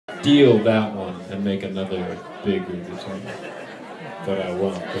steal that one and make another big between. But I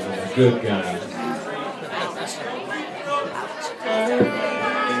won't, because I'm a good guy.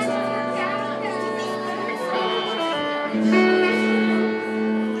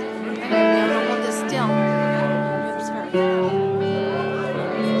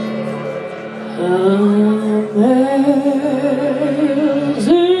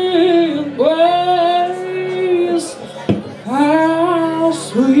 Amazing grace, how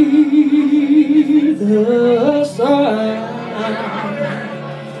sweet the sound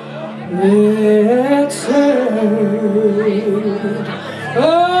that saved a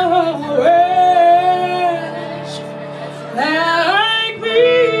wretch like me.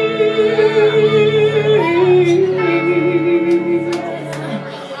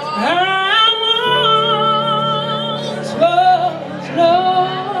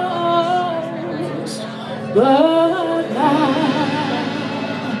 But now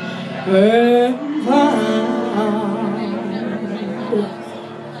am found,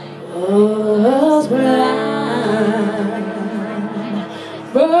 was blind,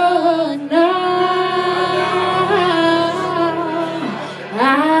 but now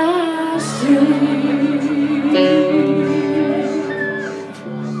I see.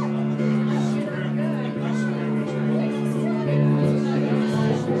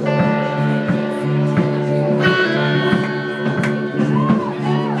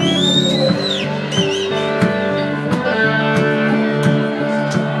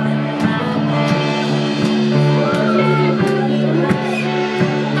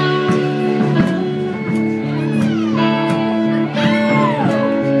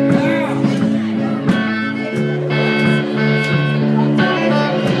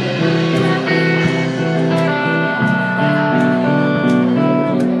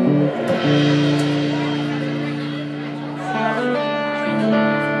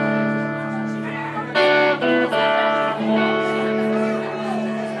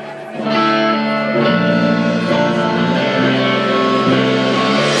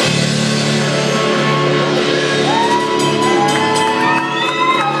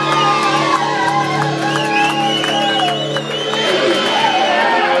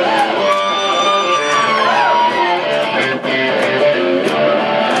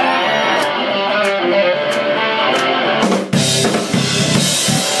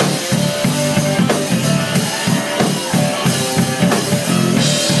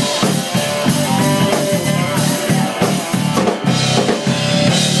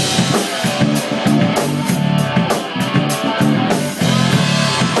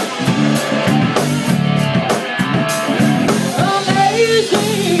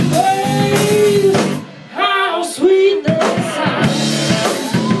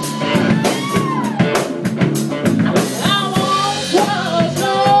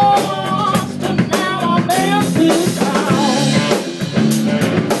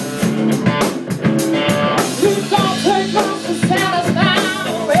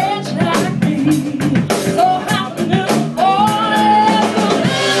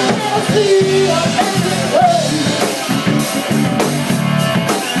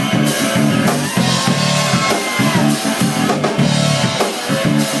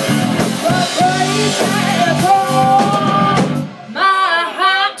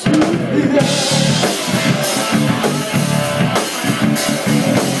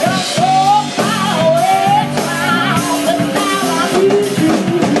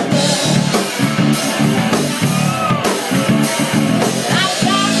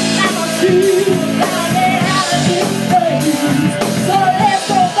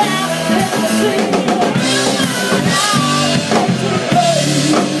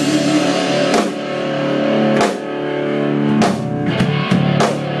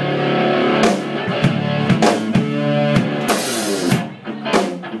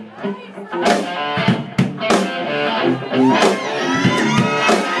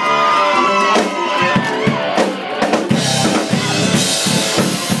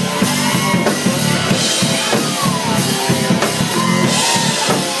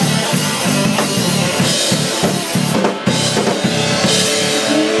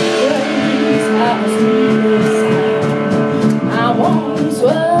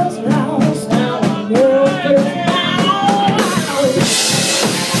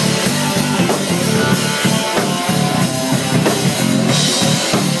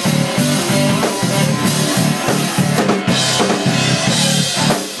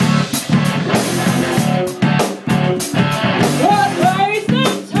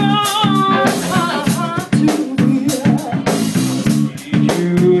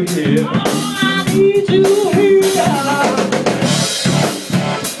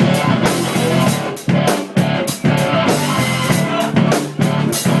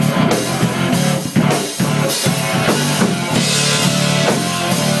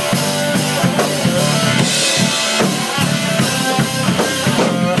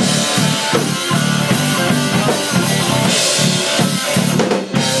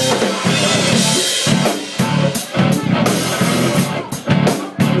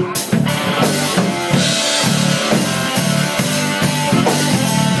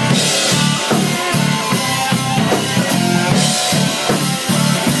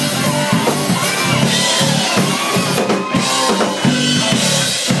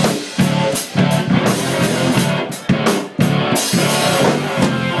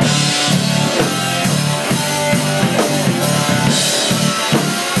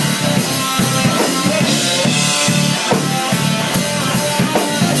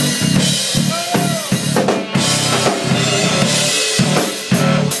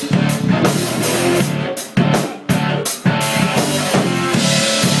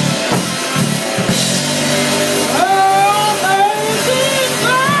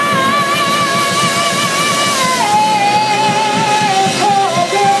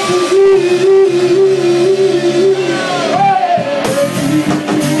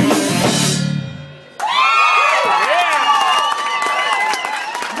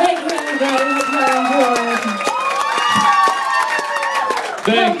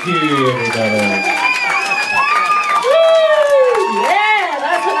 Thank you, everybody. Woo! Yeah,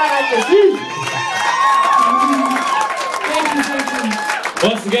 that's what I like to do. Thank you.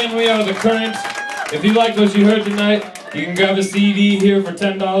 Once again, we are The Current. If you liked what you heard tonight, you can grab a CD here for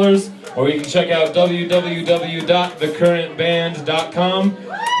 $10, or you can check out www.thecurrentband.com.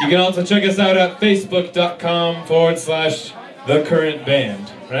 You can also check us out at facebook.com/thecurrentband.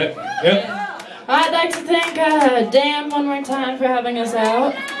 Right? Yep. I'd like to thank Dan one more time for having us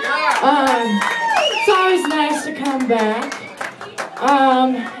out. It's always nice to come back.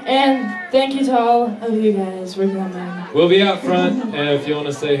 And thank you to all of you guys for coming. We'll be out front if you want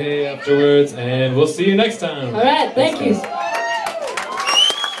to say hey afterwards, and we'll see you next time. All right, thank you.